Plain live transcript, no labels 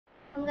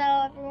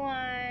Hello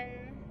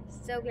everyone.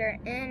 So we're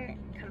in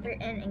Comfort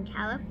Inn in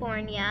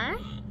California,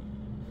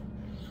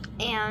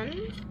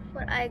 and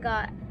what I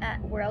got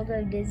at World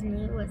of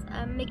Disney was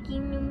a Mickey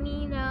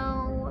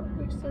Numino.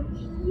 They're so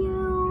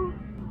cute.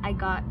 I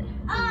got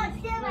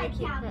really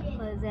cute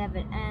clothes. They have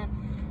an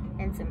M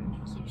and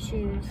some cute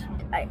shoes.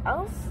 I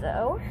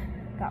also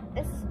got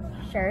this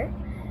shirt.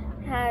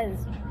 It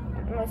has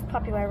the most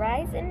popular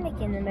rise and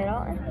Mickey in the middle,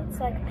 and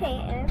it's like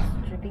paint and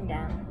it's dripping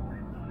down.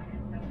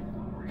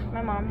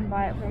 My mom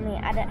bought it for me.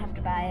 I didn't have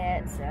to buy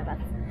it, so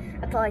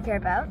that's all I care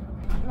about.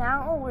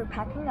 Now we're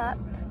packing up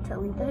to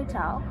leave the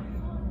hotel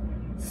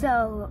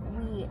so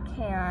we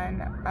can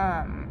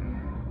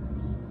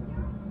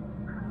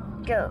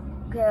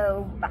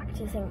go back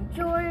to St.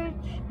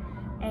 George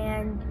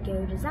and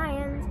go to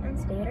Zion's and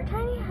stay at our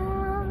tiny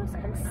house.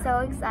 I'm so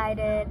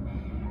excited.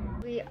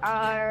 We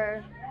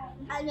are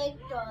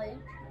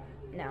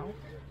no.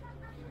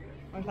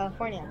 We're in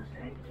California.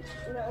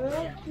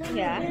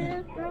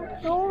 Yeah.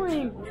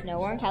 No,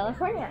 we're in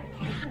California.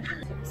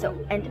 So,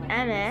 and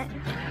Emmett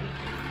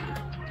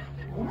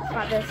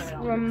got this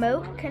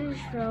remote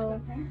control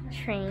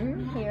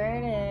train. Here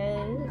it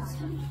is.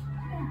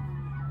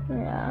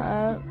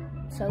 Yeah,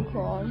 so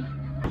cool.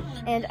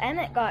 And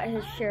Emmett got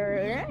his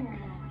shirt.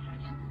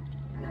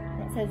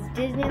 It says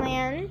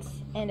Disneyland,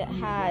 and it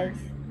has,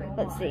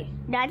 let's see.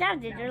 That's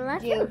not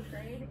Disneyland.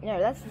 No,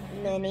 that's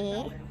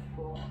Minnie.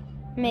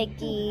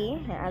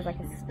 Mickey, it has like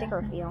a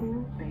sticker feel.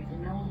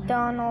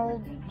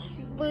 Donald,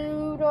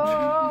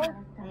 Boodle,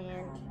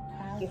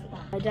 and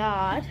my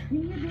dad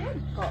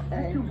got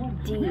a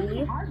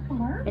D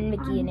and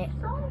Mickey in it.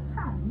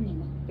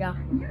 Yeah.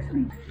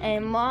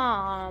 And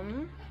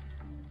Mom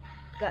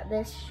got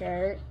this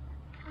shirt.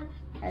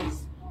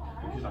 Has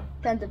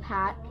tons of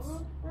hats.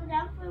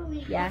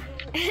 Yeah.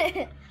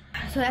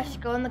 So I have to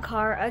go in the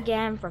car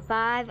again for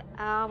 5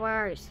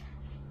 hours.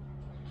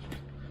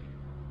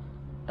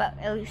 But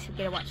at least we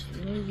get to watch the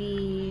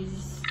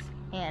movies,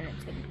 and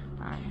it's gonna be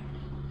fun.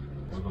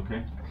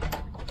 Okay.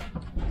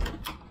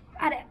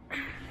 Got it.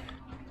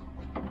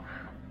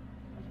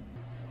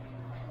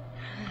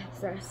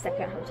 It's our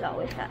second hotel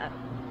we've had.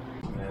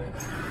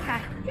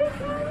 Okay.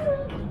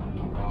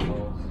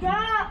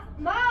 Stop!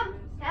 Mom!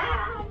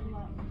 Stop!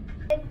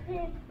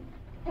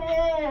 We're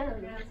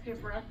gonna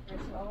get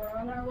breakfast while we're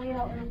on our way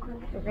out real quick.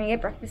 We're gonna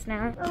get breakfast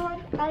now.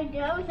 Oh, I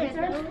know. It's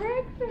our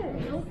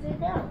breakfast. We'll sit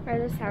down. Are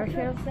those sour It's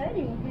fields?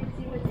 exciting. We can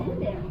see what's in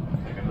there.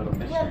 Like a little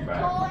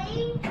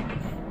mystery bag.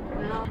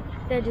 Well,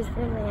 The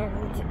Disneyland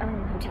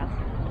hotel.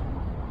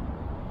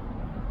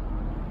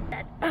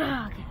 Oh,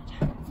 God.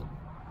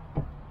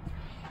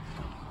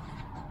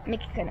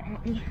 Mickey couldn't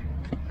hurt me.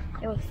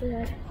 It was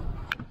sad.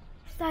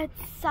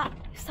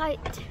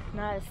 Sight.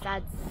 Not a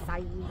sad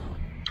sight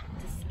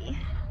to see.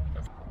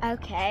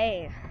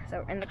 Okay,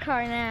 so we're in the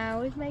car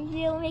now with my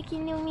real Mickey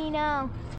Numino.